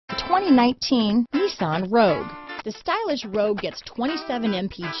2019 Nissan Rogue. The stylish Rogue gets 27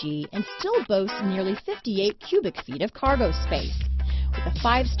 mpg and still boasts nearly 58 cubic feet of cargo space. With a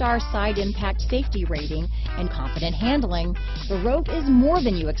 5-star side impact safety rating and confident handling, the Rogue is more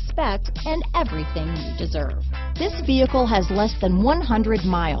than you expect and everything you deserve. This vehicle has less than 100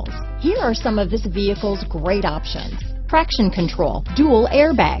 miles. Here are some of this vehicle's great options: traction control, dual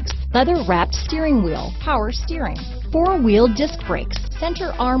airbags, leather-wrapped steering wheel, power steering, 4-wheel disc brakes,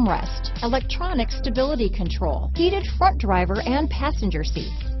 center armrest, electronic stability control, heated front driver and passenger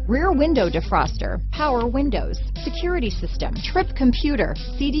seats, rear window defroster, power windows, security system, trip computer,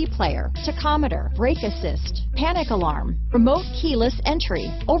 CD player, tachometer, brake assist, panic alarm, remote keyless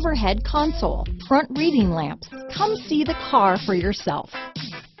entry, overhead console, front reading lamps. Come see the car for yourself.